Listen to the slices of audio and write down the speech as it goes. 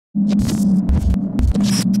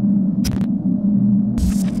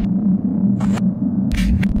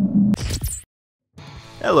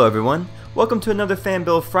Hello everyone, welcome to another Fan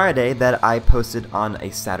Build Friday that I posted on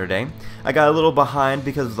a Saturday. I got a little behind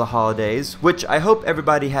because of the holidays, which I hope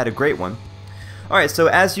everybody had a great one. Alright, so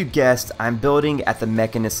as you guessed, I'm building at the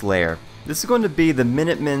Mechanist Lair. This is going to be the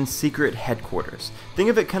Minutemen secret headquarters. Think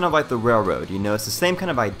of it kind of like the railroad, you know, it's the same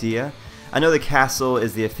kind of idea. I know the castle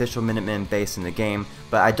is the official Minutemen base in the game,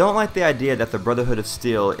 but I don't like the idea that the Brotherhood of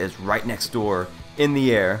Steel is right next door, in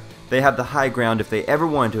the air. They have the high ground if they ever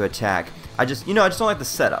wanted to attack. I just don't like the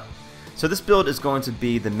setup. So this build is going to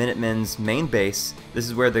be the Minutemen's main base. This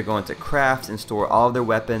is where they're going to craft and store all of their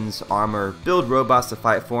weapons, armor, build robots to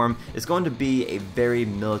fight for them. It's going to be a very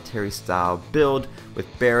military style build with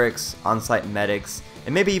barracks, on-site medics,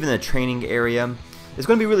 and maybe even a training area. It's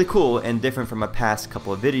going to be really cool and different from my past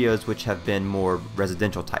couple of videos, which have been more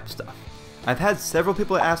residential type stuff. I've had several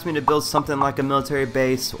people ask me to build something like a military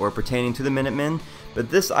base or pertaining to the Minutemen, but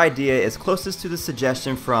this idea is closest to the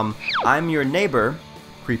suggestion from I'm Your Neighbor,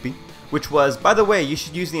 creepy, which was, by the way, you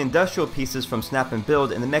should use the industrial pieces from Snap and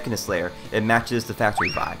Build in the Mechanist Lair. It matches the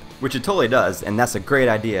factory vibe, which it totally does, and that's a great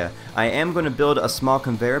idea. I am going to build a small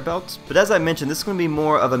conveyor belt, but as I mentioned, this is going to be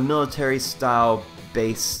more of a military style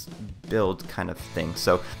base build kind of thing.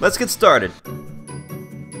 So let's get started.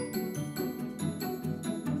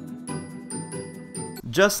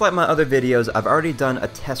 Just like my other videos, I've already done a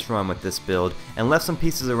test run with this build and left some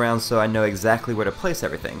pieces around so I know exactly where to place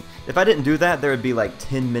everything. If I didn't do that, there would be like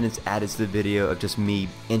 10 minutes added to the video of just me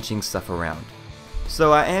inching stuff around.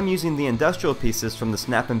 So I am using the industrial pieces from the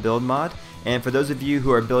Snap and Build mod, and for those of you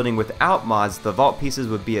who are building without mods, the vault pieces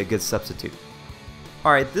would be a good substitute.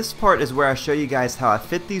 Alright, this part is where I show you guys how I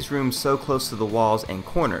fit these rooms so close to the walls and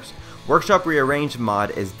corners. Workshop Rearranged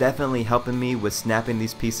mod is definitely helping me with snapping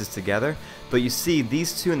these pieces together, but you see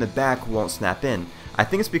these two in the back won't snap in. I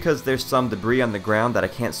think it's because there's some debris on the ground that I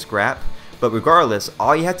can't scrap, but regardless,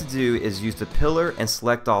 all you have to do is use the pillar and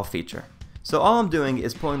select all feature. So all I'm doing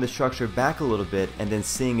is pulling the structure back a little bit and then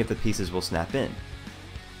seeing if the pieces will snap in.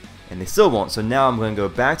 And they still won't, so now I'm going to go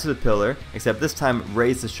back to the pillar, except this time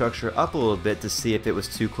raise the structure up a little bit to see if it was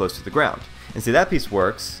too close to the ground. And see, that piece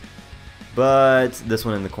works, but this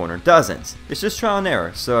one in the corner doesn't. It's just trial and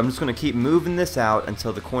error, so I'm just going to keep moving this out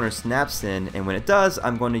until the corner snaps in, and when it does,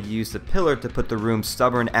 I'm going to use the pillar to put the room's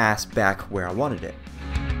stubborn ass back where I wanted it.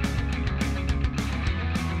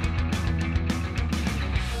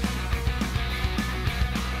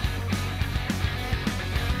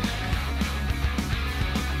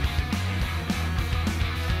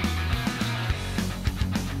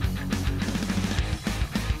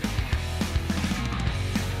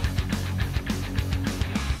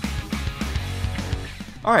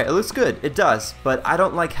 Alright, it looks good, it does, but I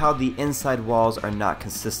don't like how the inside walls are not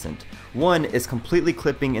consistent. One is completely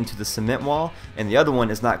clipping into the cement wall, and the other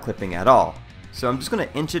one is not clipping at all. So I'm just going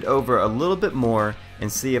to inch it over a little bit more and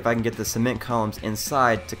see if I can get the cement columns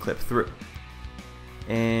inside to clip through.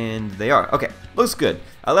 And they are. Okay, looks good.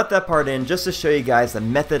 I left that part in just to show you guys the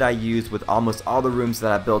method I used with almost all the rooms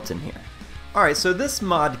that I built in here. Alright, so this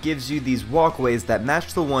mod gives you these walkways that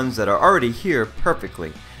match the ones that are already here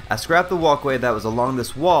perfectly. I scrapped the walkway that was along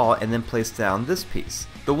this wall and then placed down this piece.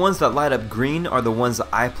 The ones that light up green are the ones that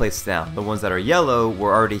I placed down. The ones that are yellow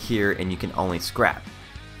were already here and you can only scrap.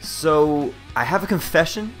 So I have a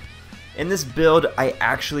confession. In this build, I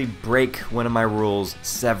actually break one of my rules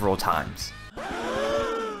several times.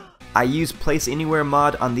 I use Place Anywhere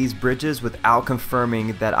mod on these bridges without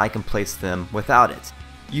confirming that I can place them without it.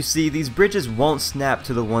 You see, these bridges won't snap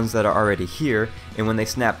to the ones that are already here, and when they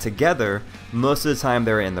snap together, most of the time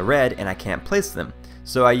they're in the red and I can't place them.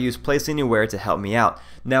 So I use Place Anywhere to help me out.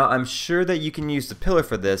 Now I'm sure that you can use the pillar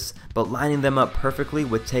for this, but lining them up perfectly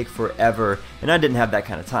would take forever, and I didn't have that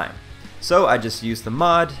kind of time. So I just used the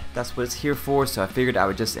mod, that's what it's here for, so I figured I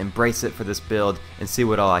would just embrace it for this build and see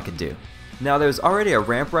what all I could do. Now there's already a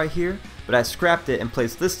ramp right here, but I scrapped it and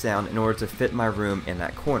placed this down in order to fit my room in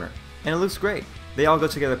that corner. And it looks great. They all go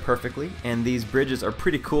together perfectly, and these bridges are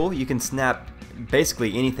pretty cool. You can snap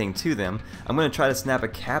basically anything to them. I'm going to try to snap a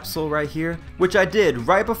capsule right here, which I did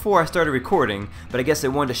right before I started recording, but I guess they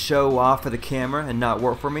wanted to show off for the camera and not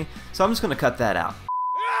work for me, so I'm just going to cut that out.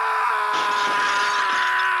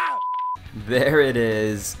 There it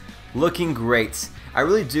is, looking great. I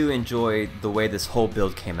really do enjoy the way this whole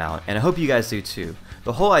build came out, and I hope you guys do too.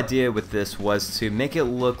 The whole idea with this was to make it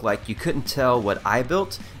look like you couldn't tell what I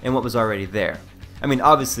built and what was already there. I mean,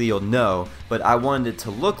 obviously you'll know, but I wanted it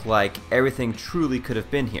to look like everything truly could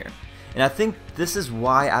have been here. And I think this is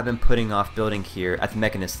why I've been putting off building here at the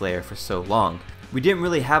Mechanist Lair for so long. We didn't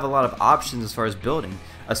really have a lot of options as far as building.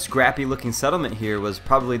 A scrappy looking settlement here was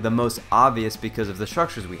probably the most obvious because of the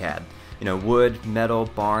structures we had. You know, wood, metal,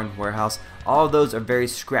 barn, warehouse, all of those are very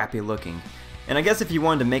scrappy looking. And I guess if you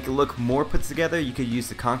wanted to make it look more put together, you could use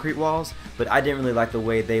the concrete walls, but I didn't really like the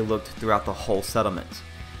way they looked throughout the whole settlement.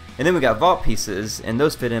 And then we got vault pieces, and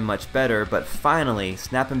those fit in much better, but finally,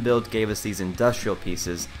 Snap and Build gave us these industrial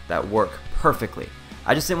pieces that work perfectly.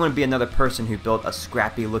 I just didn't want to be another person who built a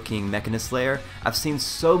scrappy looking Mechanist Lair. I've seen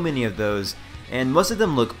so many of those, and most of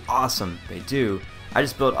them look awesome, they do. I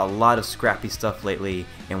just built a lot of scrappy stuff lately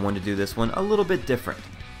and wanted to do this one a little bit different.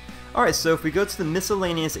 Alright, so if we go to the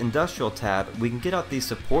Miscellaneous Industrial tab, we can get out these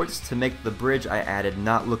supports to make the bridge I added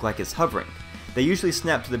not look like it's hovering. They usually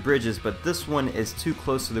snap to the bridges, but this one is too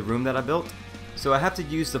close to the room that I built, so I have to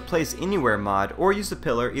use the Place Anywhere mod or use the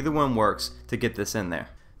pillar, either one works, to get this in there.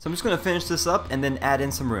 So I'm just going to finish this up and then add in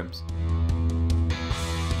some rooms.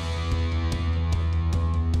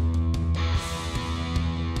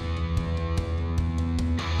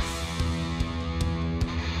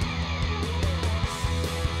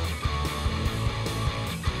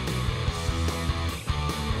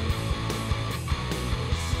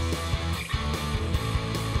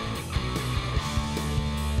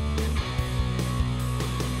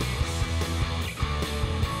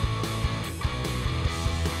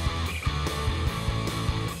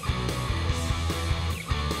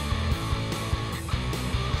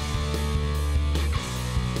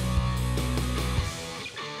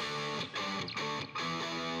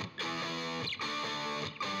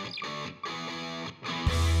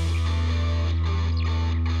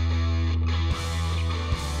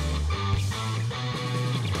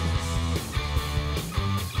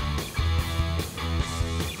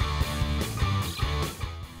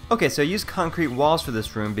 Okay, so I used concrete walls for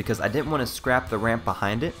this room because I didn't want to scrap the ramp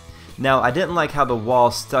behind it. Now, I didn't like how the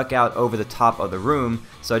wall stuck out over the top of the room,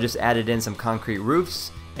 so I just added in some concrete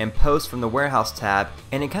roofs and posts from the warehouse tab,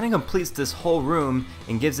 and it kind of completes this whole room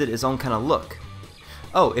and gives it its own kind of look.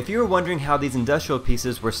 Oh, if you were wondering how these industrial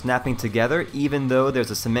pieces were snapping together even though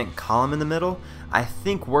there's a cement column in the middle, I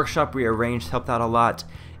think Workshop Rearranged helped out a lot,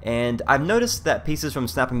 and I've noticed that pieces from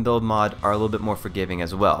Snap and Build mod are a little bit more forgiving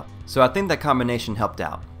as well, so I think that combination helped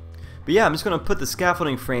out. But yeah, I'm just going to put the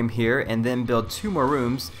scaffolding frame here and then build 2 more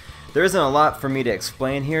rooms. There isn't a lot for me to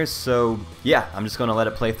explain here, so yeah, I'm just going to let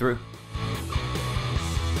it play through.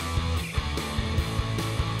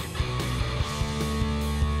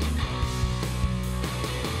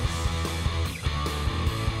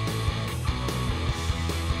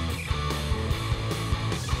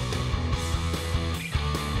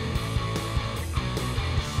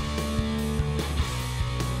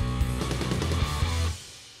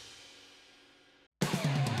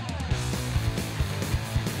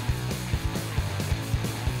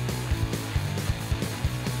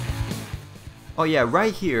 Oh yeah,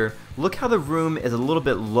 right here, look how the room is a little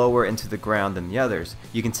bit lower into the ground than the others.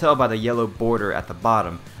 You can tell by the yellow border at the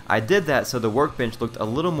bottom. I did that so the workbench looked a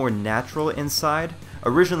little more natural inside.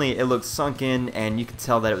 Originally it looked sunk in and you could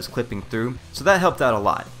tell that it was clipping through, so that helped out a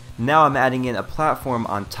lot. Now I'm adding in a platform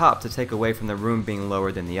on top to take away from the room being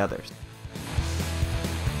lower than the others.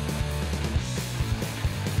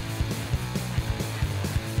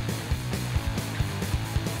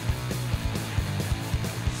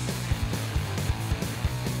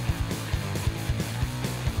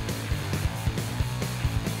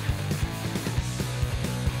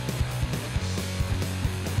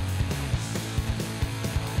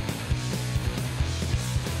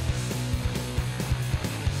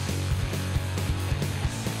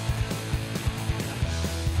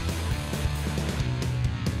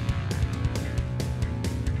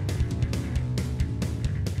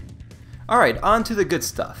 Alright, on to the good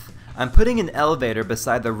stuff. I'm putting an elevator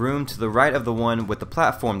beside the room to the right of the one with the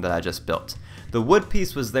platform that I just built. The wood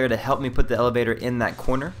piece was there to help me put the elevator in that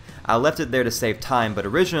corner. I left it there to save time, but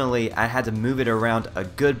originally I had to move it around a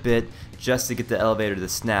good bit just to get the elevator to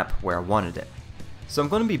snap where I wanted it. So I'm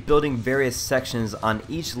going to be building various sections on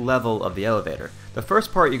each level of the elevator. The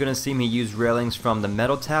first part you're going to see me use railings from the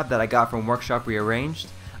metal tab that I got from Workshop Rearranged.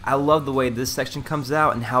 I love the way this section comes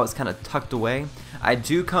out and how it's kind of tucked away. I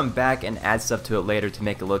do come back and add stuff to it later to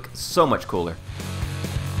make it look so much cooler.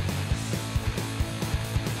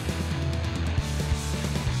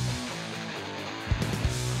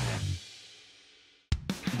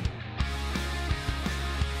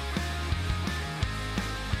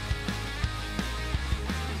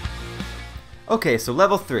 Okay, so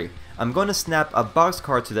level 3. I'm going to snap a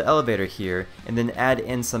boxcar to the elevator here and then add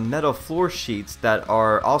in some metal floor sheets that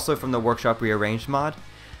are also from the Workshop Rearranged mod.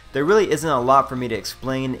 There really isn't a lot for me to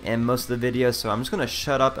explain in most of the video, so I'm just going to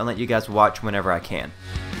shut up and let you guys watch whenever I can.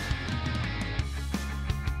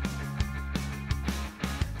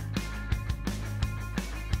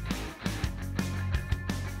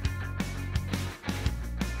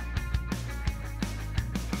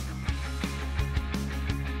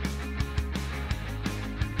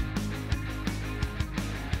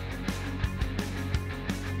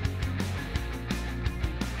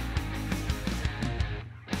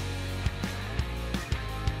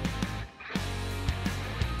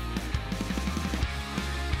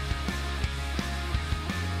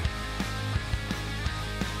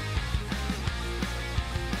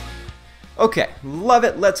 Okay, love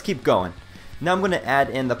it, let's keep going. Now I'm going to add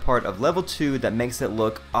in the part of level 2 that makes it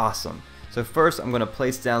look awesome. So first I'm going to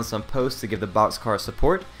place down some posts to give the boxcar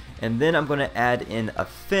support, and then I'm going to add in a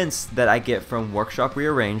fence that I get from Workshop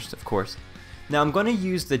Rearranged, of course. Now I'm going to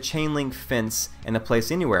use the chain link fence in the Place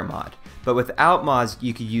Anywhere mod, but without mods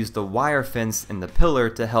you could use the wire fence in the pillar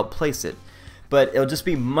to help place it. But it'll just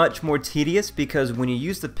be much more tedious because when you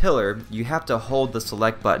use the pillar, you have to hold the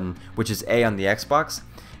select button, which is A on the Xbox,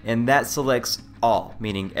 and that selects all,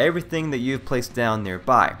 meaning everything that you've placed down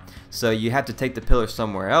nearby. So you have to take the pillar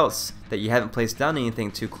somewhere else that you haven't placed down anything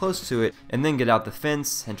too close to it, and then get out the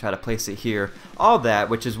fence and try to place it here. All that,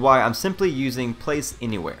 which is why I'm simply using Place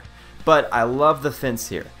Anywhere. But I love the fence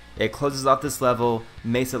here. It closes off this level,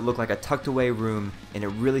 makes it look like a tucked away room, and it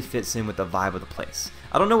really fits in with the vibe of the place.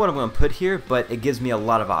 I don't know what I'm going to put here, but it gives me a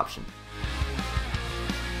lot of option.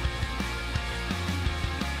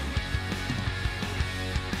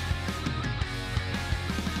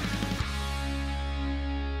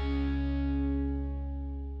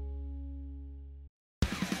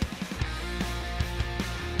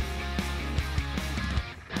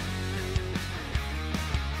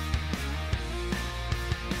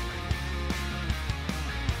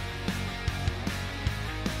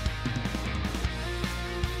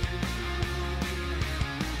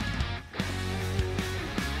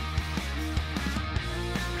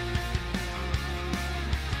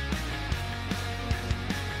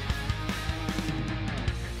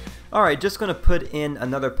 Alright, just going to put in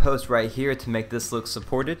another post right here to make this look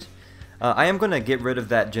supported. I am going to get rid of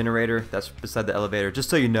that generator that's beside the elevator, just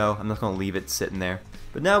so you know. I'm not going to leave it sitting there.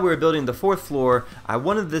 But now we're building the 4th floor. I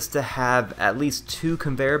wanted this to have at least 2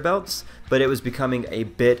 conveyor belts, but it was becoming a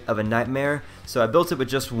bit of a nightmare, so I built it with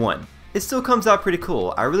just 1. It still comes out pretty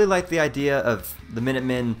cool. I really like the idea of the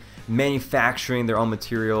Minutemen manufacturing their own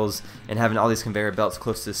materials and having all these conveyor belts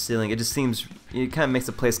close to the ceiling. It just seems, it kind of makes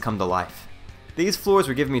the place come to life. These floors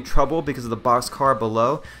were giving me trouble because of the boxcar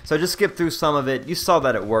below, so I just skipped through some of it. You saw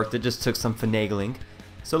that it worked, it just took some finagling.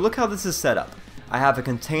 So look how this is set up. I have a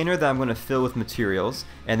container that I'm going to fill with materials,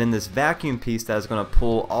 and then this vacuum piece that is going to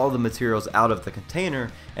pull all the materials out of the container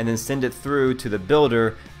and then send it through to the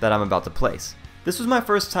builder that I'm about to place. This was my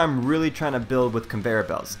first time really trying to build with conveyor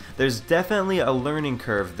belts. There's definitely a learning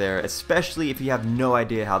curve there, especially if you have no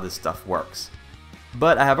idea how this stuff works.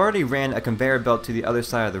 But I have already ran a conveyor belt to the other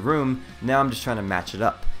side of the room, now I'm just trying to match it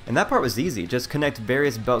up. And that part was easy, just connect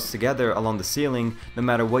various belts together along the ceiling. No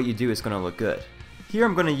matter what you do, it's going to look good. Here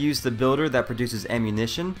I'm going to use the builder that produces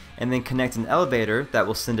ammunition, and then connect an elevator that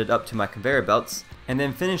will send it up to my conveyor belts, and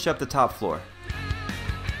then finish up the top floor.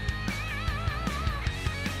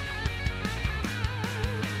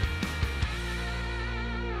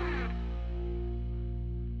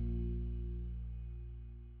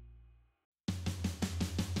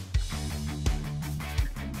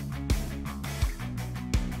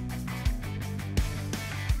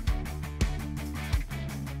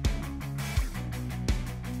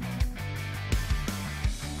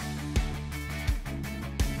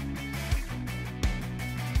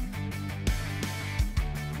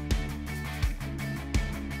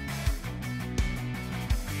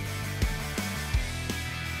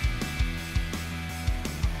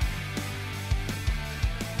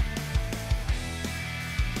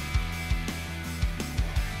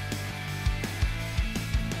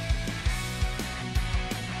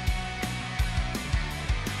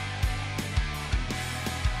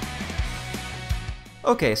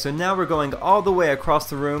 Okay, so now we're going all the way across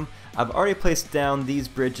the room. I've already placed down these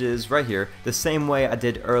bridges right here, the same way I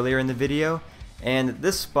did earlier in the video. And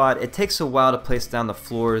this spot, it takes a while to place down the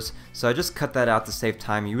floors, so I just cut that out to save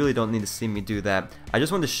time. You really don't need to see me do that. I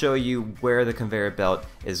just wanted to show you where the conveyor belt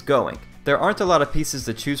is going. There aren't a lot of pieces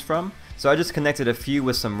to choose from, so I just connected a few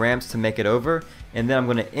with some ramps to make it over, and then I'm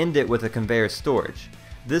going to end it with a conveyor storage.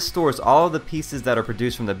 This stores all of the pieces that are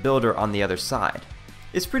produced from the builder on the other side.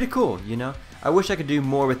 It's pretty cool, you know? I wish I could do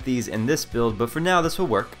more with these in this build, but for now this will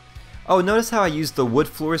work. Oh, notice how I used the wood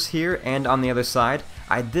floors here and on the other side?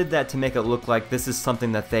 I did that to make it look like this is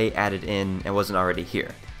something that they added in and wasn't already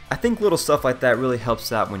here. I think little stuff like that really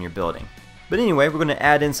helps out when you're building. But anyway, we're going to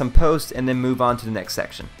add in some posts and then move on to the next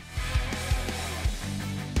section.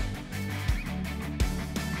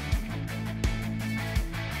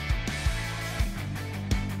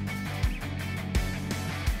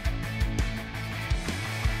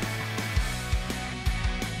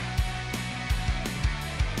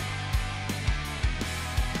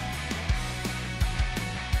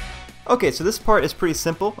 Okay, so this part is pretty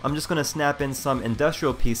simple. I'm just going to snap in some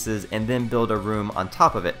industrial pieces and then build a room on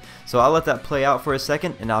top of it. So I'll let that play out for a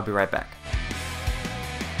second and I'll be right back.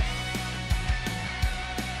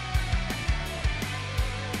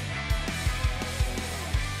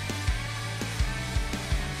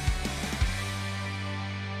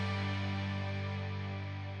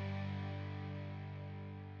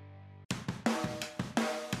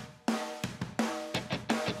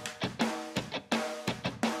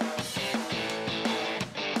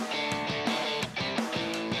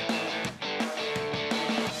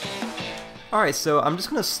 Alright, so I'm just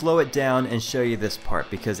going to slow it down and show you this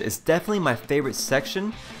part because it's definitely my favorite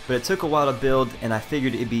section, but it took a while to build and I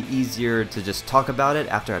figured it'd be easier to just talk about it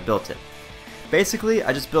after I built it. Basically,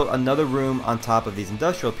 I just built another room on top of these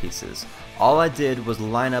industrial pieces. All I did was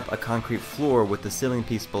line up a concrete floor with the ceiling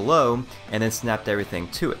piece below and then snapped everything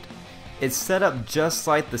to it. It's set up just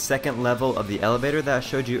like the second level of the elevator that I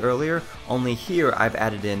showed you earlier, only here I've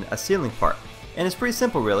added in a ceiling part. And it's pretty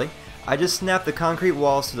simple really. I just snapped the concrete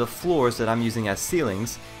walls to the floors that I'm using as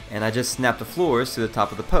ceilings, and I just snapped the floors to the top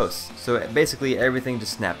of the posts. So basically everything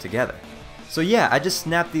just snapped together. So yeah, I just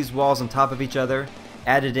snapped these walls on top of each other,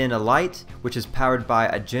 added in a light, which is powered by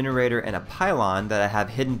a generator and a pylon that I have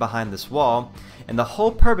hidden behind this wall, and the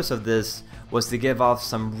whole purpose of this was to give off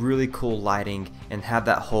some really cool lighting and have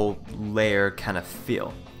that whole layer kind of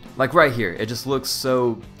feel. Like right here, it just looks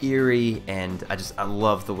so eerie, and I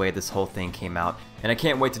love the way this whole thing came out, and I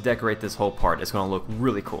can't wait to decorate this whole part. It's going to look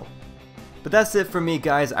really cool. But that's it for me,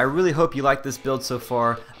 guys. I really hope you like this build so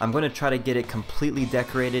far. I'm going to try to get it completely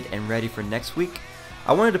decorated and ready for next week.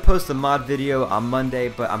 I wanted to post the mod video on Monday,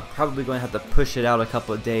 but I'm probably going to have to push it out a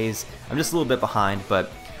couple of days. I'm just a little bit behind,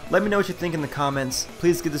 but let me know what you think in the comments.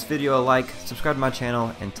 Please give this video a like, subscribe to my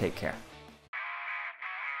channel, and take care.